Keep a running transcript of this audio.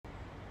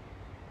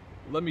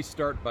Let me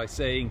start by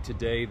saying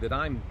today that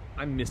I'm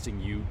missing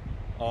you,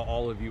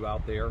 all of you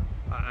out there.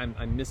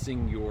 I'm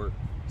missing your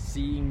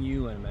seeing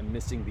you, and I'm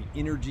missing the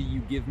energy you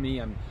give me.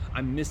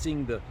 I'm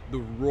missing the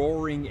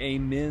roaring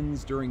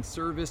amens during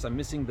service. I'm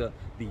missing the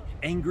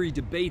angry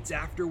debates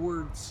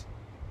afterwards.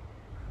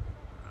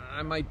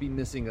 I might be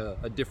missing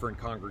a different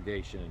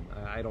congregation.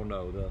 I don't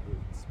know.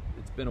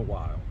 It's been a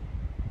while.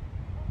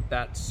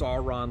 That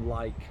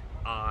Sauron-like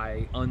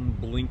eye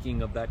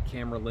unblinking of that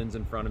camera lens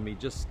in front of me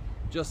just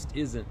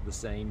isn't the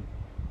same.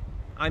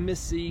 I miss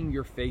seeing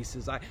your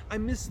faces. I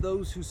miss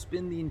those who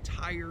spend the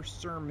entire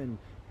sermon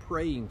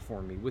praying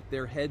for me with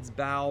their heads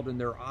bowed and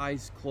their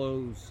eyes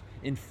closed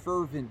in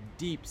fervent,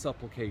 deep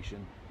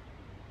supplication.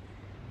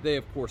 They,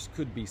 of course,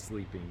 could be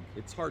sleeping.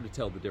 It's hard to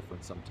tell the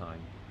difference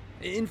sometimes.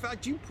 In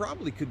fact, you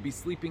probably could be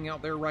sleeping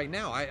out there right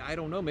now. I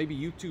don't know, maybe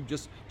YouTube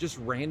just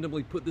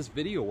randomly put this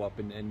video up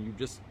and you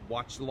just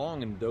watched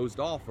along and dozed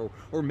off.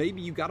 Or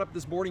maybe you got up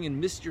this morning and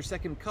missed your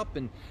second cup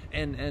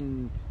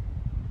and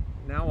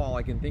now all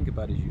I can think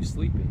about is you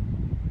sleeping.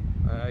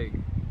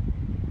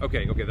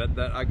 Okay,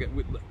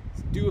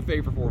 do a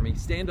favor for me.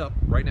 Stand up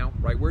right now,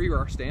 right where you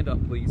are. Stand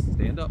up, please.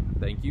 Stand up.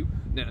 Thank you.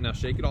 Now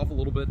shake it off a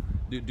little bit.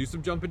 Do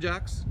some jumping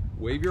jacks.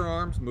 Wave your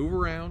arms. Move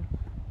around.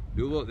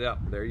 Do a little, yeah,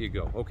 there you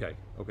go. Okay,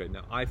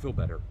 now I feel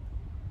better.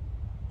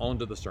 On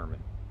to the sermon.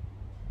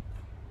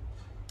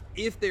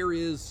 If there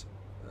is,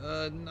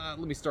 let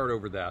me start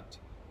over that,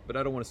 but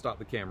I don't want to stop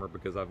the camera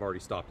because I've already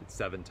stopped it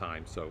 7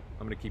 times, so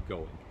I'm going to keep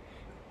going.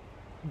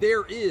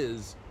 There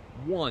is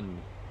one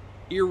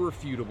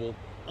irrefutable,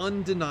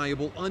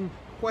 undeniable,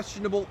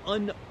 unquestionable,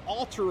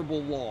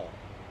 unalterable law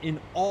in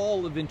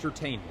all of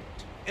entertainment.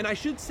 And I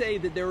should say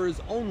that there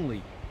is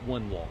only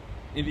one law.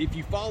 If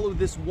you follow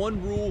this one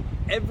rule,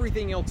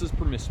 everything else is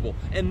permissible.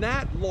 And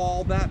that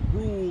law, that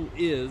rule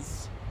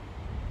is,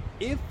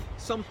 if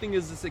something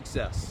is a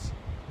success,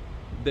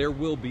 there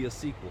will be a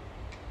sequel.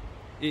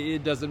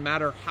 It doesn't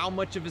matter how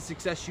much of a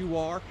success you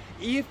are.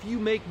 If you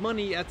make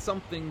money at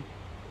something,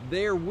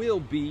 there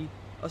will be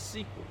a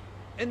sequel.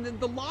 And then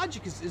the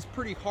logic is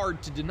pretty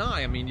hard to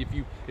deny. I mean,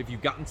 if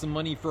you've gotten some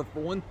money for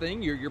one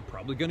thing, you're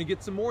probably going to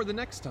get some more the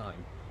next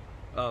time.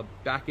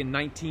 Back in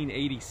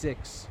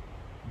 1986,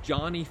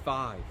 Johnny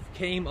Five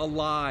came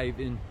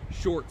alive in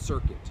Short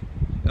Circuit.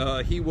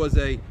 He was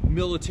a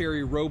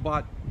military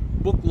robot,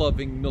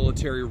 book-loving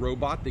military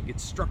robot that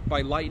gets struck by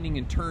lightning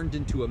and turned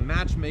into a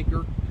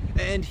matchmaker,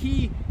 and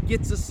he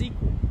gets a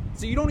sequel.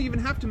 So you don't even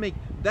have to make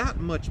that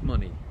much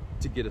money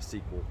to get a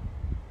sequel.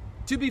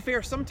 To be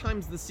fair,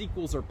 sometimes the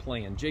sequels are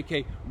planned.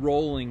 J.K.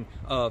 Rowling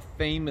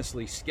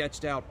famously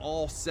sketched out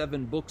all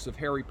 7 books of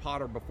Harry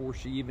Potter before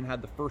she even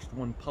had the first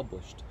one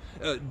published.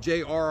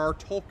 J.R.R.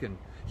 Tolkien,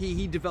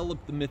 he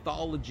developed the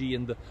mythology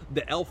and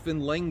the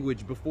elfin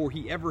language before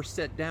he ever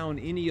set down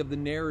any of the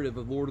narrative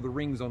of Lord of the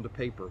Rings onto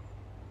paper.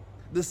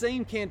 The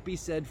same can't be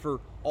said for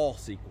all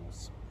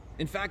sequels.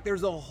 In fact,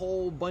 there's a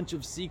whole bunch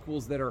of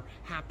sequels that are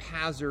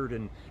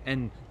haphazard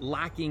and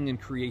lacking in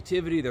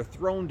creativity. They're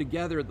thrown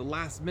together at the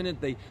last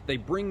minute. They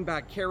bring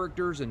back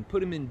characters and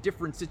put them in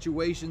different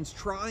situations,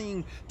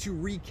 trying to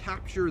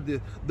recapture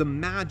the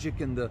magic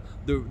and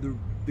the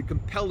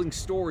compelling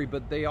story,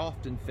 but they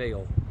often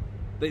fail.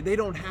 They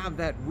don't have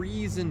that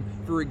reason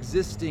for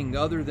existing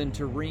other than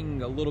to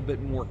wring a little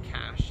bit more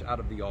cash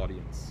out of the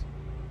audience.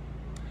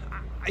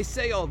 I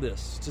say all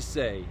this to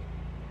say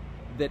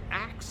that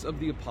Acts of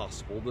the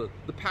Apostle,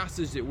 the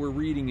passage that we're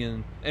reading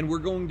in, and we're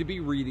going to be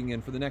reading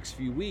in for the next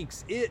few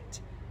weeks,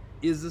 it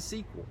is a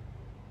sequel.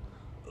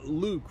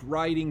 Luke,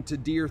 writing to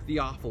dear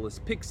Theophilus,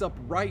 picks up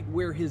right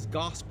where his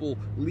gospel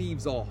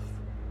leaves off.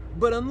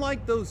 But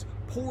unlike those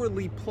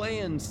poorly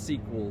planned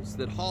sequels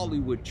that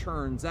Hollywood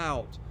churns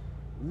out,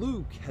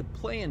 Luke had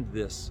planned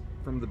this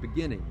from the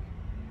beginning.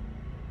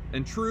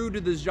 And true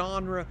to the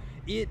genre,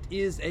 it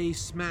is a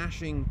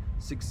smashing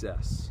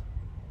success.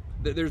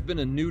 There's been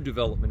a new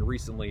development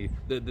recently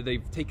that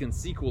they've taken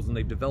sequels and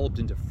they've developed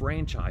into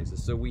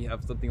franchises. So we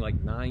have something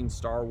like 9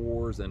 Star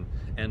Wars and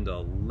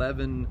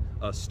 11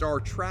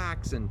 Star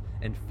Treks and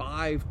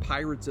 5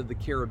 Pirates of the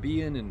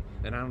Caribbean and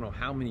I don't know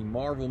how many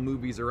Marvel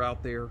movies are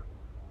out there.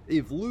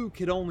 If Luke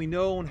had only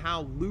known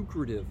how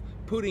lucrative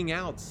putting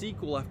out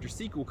sequel after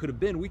sequel could have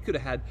been, we could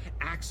have had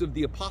Acts of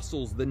the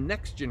Apostles, the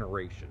next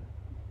generation.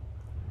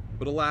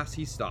 But alas,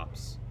 he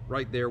stops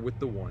right there with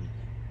the one.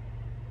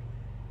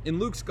 In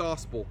Luke's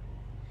gospel,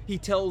 he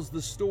tells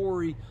the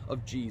story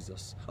of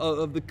Jesus,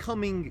 of the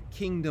coming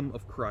kingdom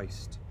of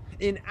Christ.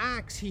 In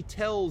Acts, he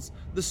tells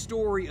the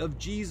story of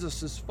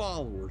Jesus'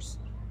 followers,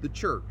 the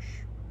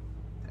church.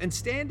 And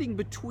standing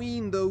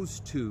between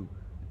those two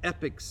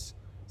epics,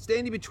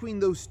 standing between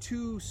those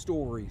two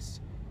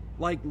stories,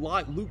 like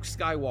Luke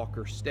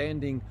Skywalker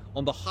standing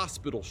on the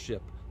hospital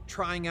ship,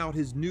 trying out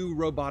his new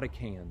robotic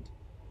hand,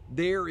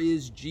 there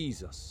is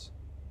Jesus.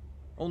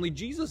 Only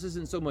Jesus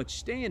isn't so much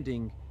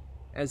standing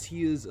as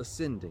he is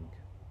ascending.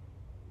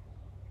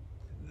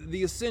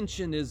 The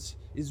ascension is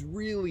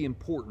really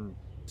important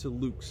to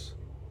Luke's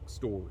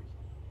story.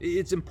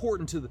 It's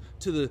important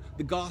to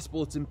the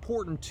gospel. It's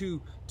important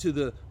to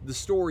the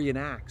story in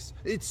Acts.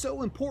 It's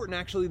so important,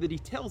 actually, that he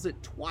tells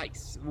it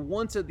twice.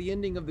 Once at the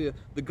ending of the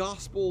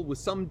gospel with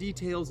some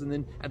details, and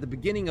then at the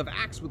beginning of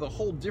Acts with a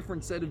whole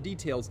different set of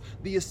details.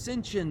 The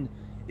ascension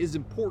is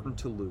important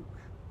to Luke.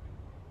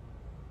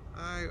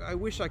 I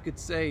wish I could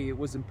say it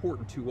was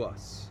important to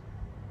us.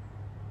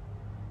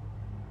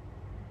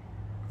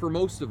 For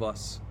most of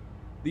us,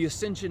 the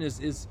ascension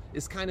is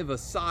kind of a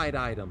side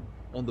item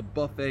on the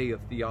buffet of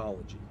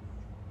theology.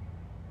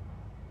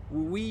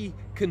 We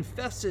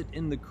confess it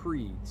in the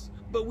creeds,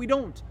 but we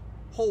don't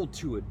hold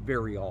to it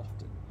very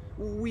often.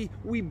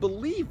 We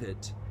believe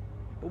it,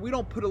 but we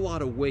don't put a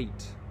lot of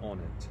weight on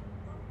it.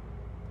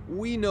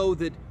 We know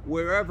that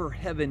wherever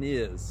heaven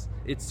is,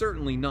 it's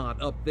certainly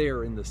not up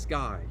there in the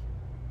sky.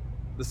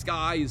 The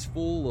sky is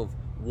full of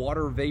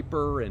water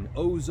vapor and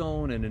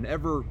ozone and an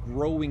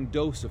ever-growing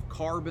dose of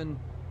carbon,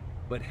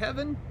 but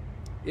heaven,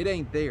 it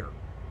ain't there.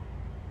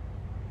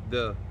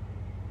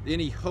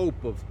 Any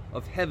hope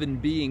of heaven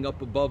being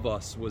up above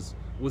us was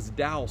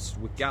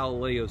doused with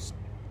Galileo's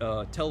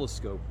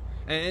telescope,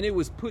 and it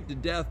was put to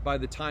death by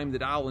the time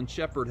that Alan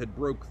Shepard had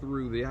broke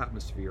through the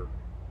atmosphere.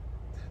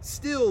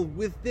 Still,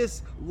 with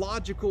this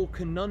logical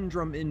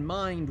conundrum in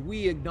mind,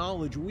 we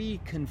acknowledge, we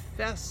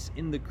confess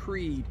in the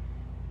creed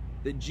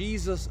that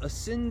Jesus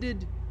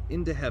ascended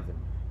into heaven.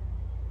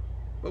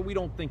 But we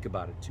don't think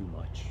about it too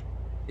much.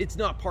 It's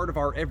not part of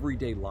our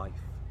everyday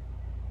life.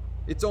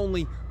 It's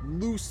only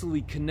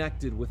loosely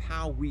connected with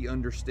how we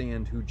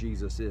understand who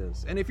Jesus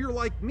is. And if you're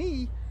like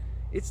me,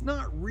 it's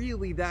not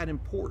really that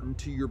important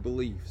to your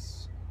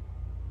beliefs.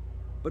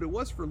 But it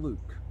was for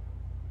Luke.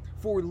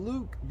 For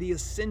Luke, the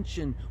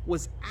ascension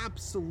was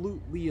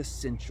absolutely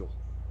essential.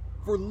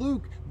 For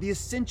Luke, the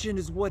ascension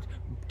is what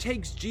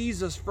takes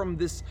Jesus from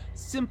this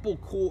simple,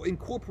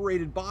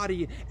 incorporated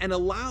body and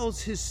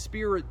allows his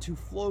spirit to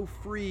flow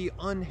free,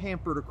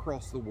 unhampered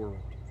across the world.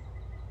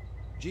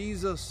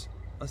 Jesus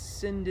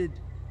ascended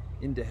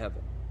into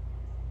heaven.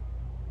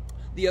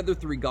 The other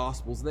three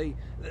Gospels,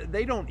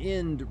 they don't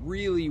end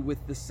really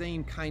with the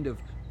same kind of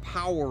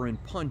power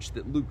and punch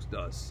that Luke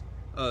does.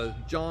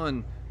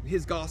 John,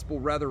 his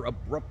Gospel rather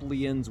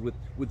abruptly ends with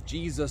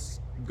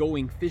Jesus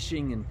going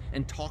fishing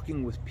and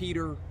talking with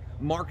Peter.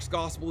 Mark's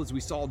Gospel, as we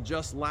saw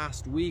just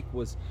last week,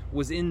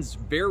 ends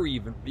very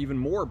even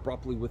more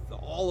abruptly with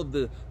all of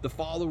the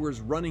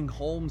followers running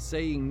home,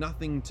 saying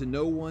nothing to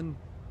no one.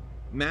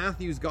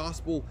 Matthew's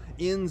Gospel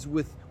ends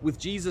with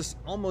Jesus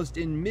almost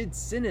in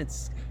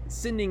mid-sentence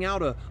sending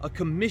out a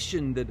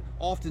commission that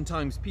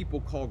oftentimes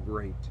people call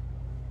great.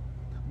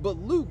 But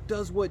Luke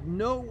does what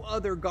no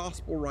other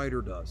Gospel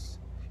writer does.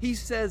 He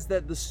says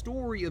that the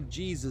story of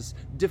Jesus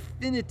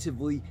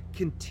definitively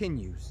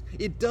continues.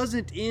 It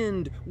doesn't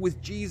end with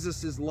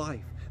Jesus'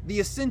 life. The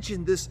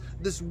ascension, this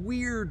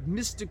weird,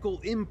 mystical,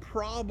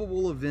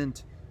 improbable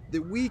event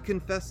that we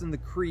confess in the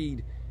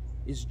creed,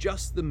 is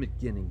just the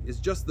beginning, is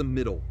just the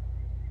middle.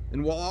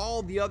 And while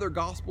all the other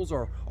Gospels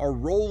are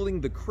rolling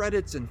the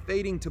credits and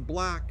fading to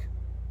black,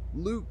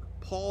 Luke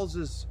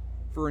pauses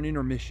for an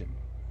intermission.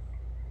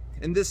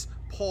 And this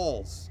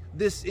pause,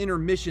 this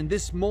intermission,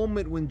 this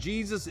moment when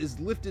Jesus is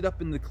lifted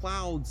up in the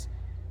clouds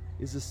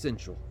is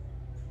essential.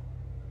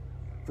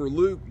 For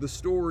Luke, the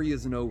story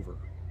isn't over.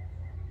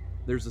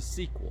 There's a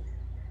sequel,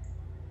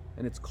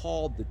 and it's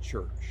called the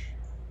church.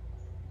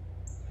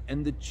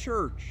 And the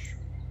church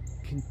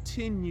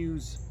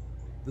continues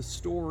the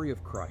story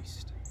of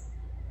Christ.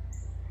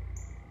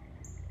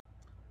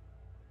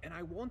 And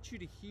I want you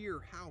to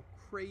hear how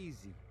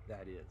crazy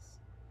that is.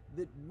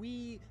 That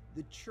we,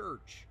 the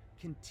church,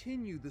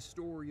 continue the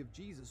story of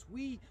Jesus.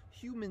 We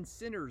human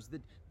sinners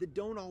that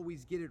don't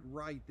always get it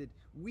right, that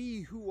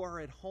we who are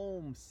at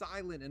home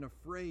silent and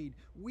afraid,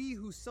 we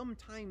who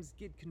sometimes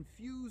get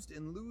confused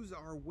and lose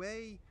our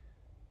way,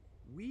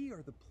 we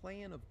are the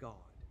plan of God.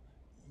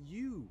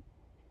 You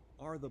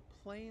are the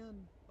plan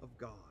of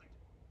God.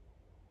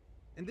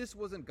 And this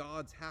wasn't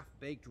God's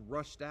half-baked,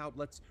 rushed out,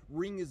 let's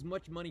wring as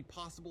much money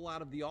possible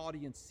out of the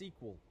audience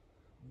sequel.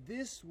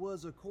 This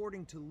was,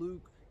 according to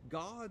Luke,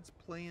 God's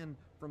plan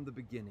from the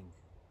beginning.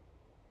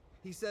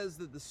 He says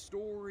that the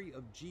story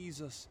of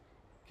Jesus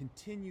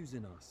continues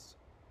in us.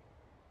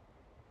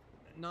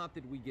 Not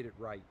that we get it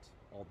right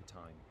all the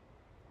time.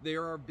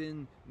 There have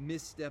been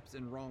missteps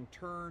and wrong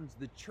turns.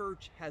 The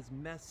church has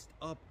messed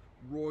up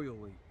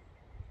royally.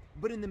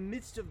 But in the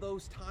midst of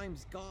those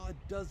times, God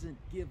doesn't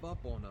give up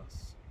on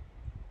us.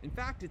 In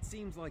fact, it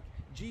seems like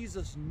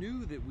Jesus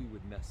knew that we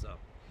would mess up.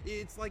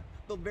 It's like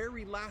the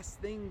very last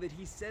thing that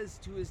he says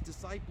to his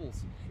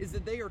disciples is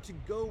that they are to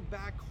go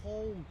back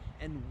home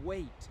and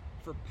wait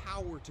for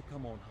power to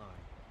come on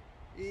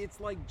high. It's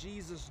like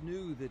Jesus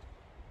knew that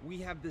we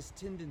have this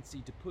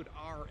tendency to put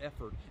our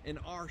effort and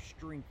our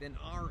strength and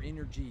our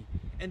energy,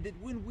 and that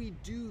when we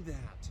do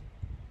that,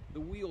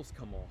 the wheels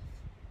come off.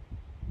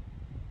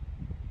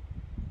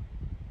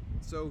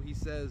 So he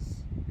says,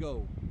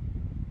 go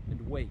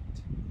and wait.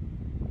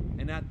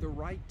 And at the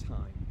right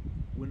time,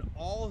 when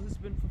all has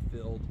been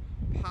fulfilled,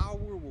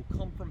 power will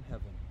come from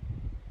heaven.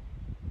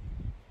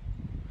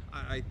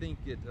 I think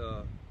it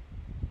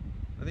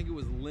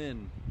was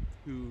Lynn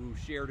who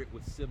shared it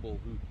with Sybil,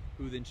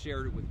 who then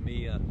shared it with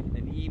me,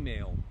 an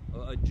email,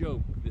 a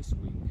joke this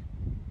week.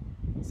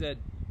 It said,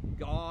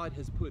 God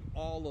has put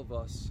all of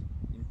us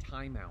in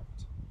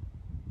timeout.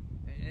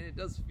 And it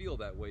does feel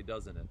that way,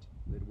 doesn't it?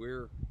 That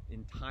we're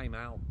in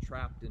timeout,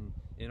 trapped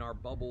in our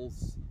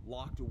bubbles,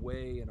 locked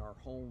away in our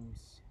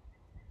homes.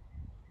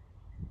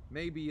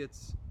 Maybe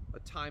it's a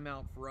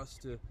timeout for us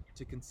to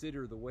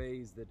consider the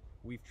ways that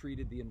we've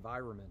treated the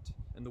environment,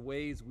 and the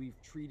ways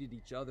we've treated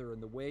each other,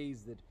 and the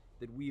ways that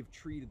we have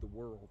treated the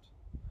world.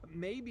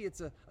 Maybe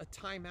it's a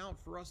timeout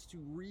for us to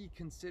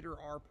reconsider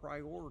our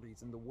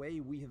priorities and the way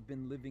we have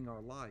been living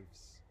our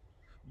lives.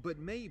 But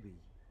maybe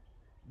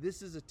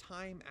this is a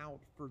time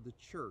out for the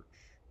church,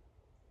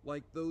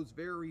 like those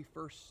very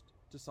first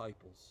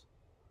disciples,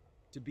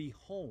 to be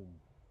home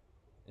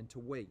and to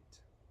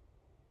wait.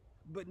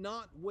 But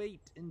not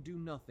wait and do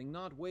nothing,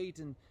 not wait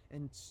and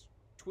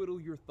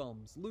twiddle your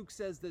thumbs. Luke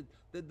says that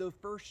the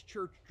first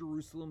church,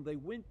 Jerusalem, they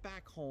went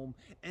back home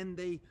and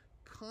they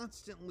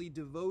constantly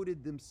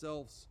devoted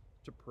themselves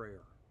to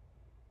prayer.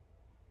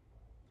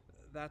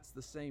 That's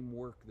the same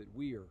work that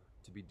we are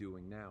to be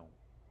doing now,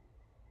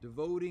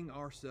 devoting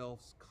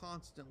ourselves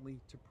constantly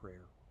to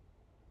prayer.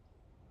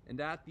 And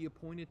at the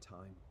appointed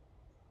time,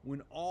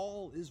 when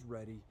all is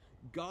ready,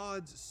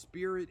 God's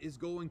Spirit is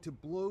going to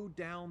blow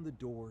down the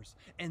doors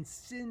and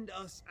send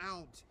us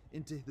out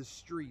into the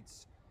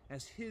streets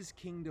as His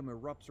kingdom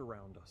erupts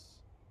around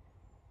us.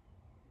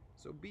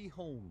 So be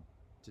home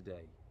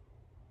today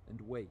and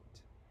wait.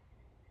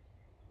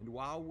 And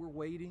while we're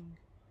waiting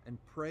and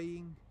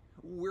praying,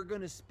 we're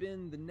going to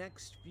spend the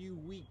next few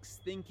weeks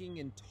thinking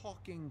and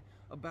talking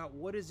about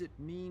what does it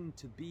mean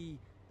to be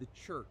the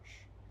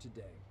church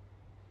today.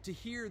 To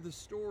hear the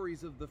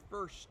stories of the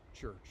first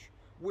church,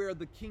 where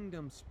the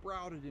kingdom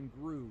sprouted and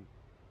grew,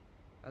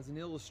 as an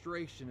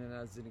illustration and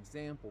as an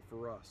example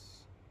for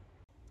us.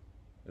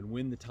 And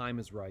when the time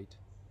is right,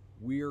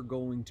 we are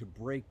going to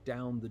break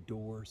down the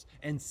doors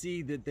and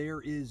see that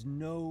there is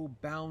no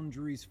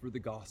boundaries for the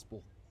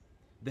gospel,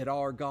 that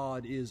our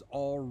God is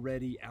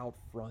already out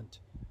front,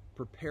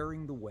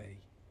 preparing the way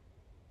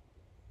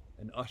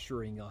and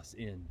ushering us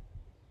in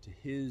to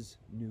His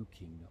new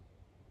kingdom.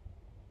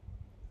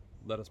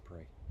 Let us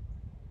pray.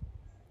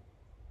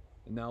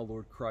 And now,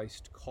 Lord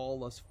Christ,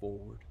 call us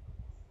forward,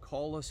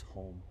 call us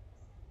home,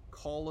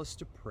 call us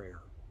to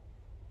prayer,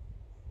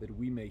 that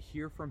we may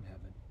hear from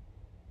heaven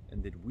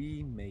and that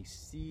we may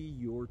see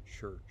your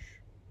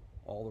church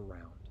all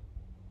around.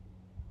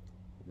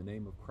 In the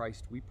name of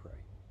Christ we pray.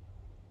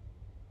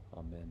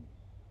 Amen.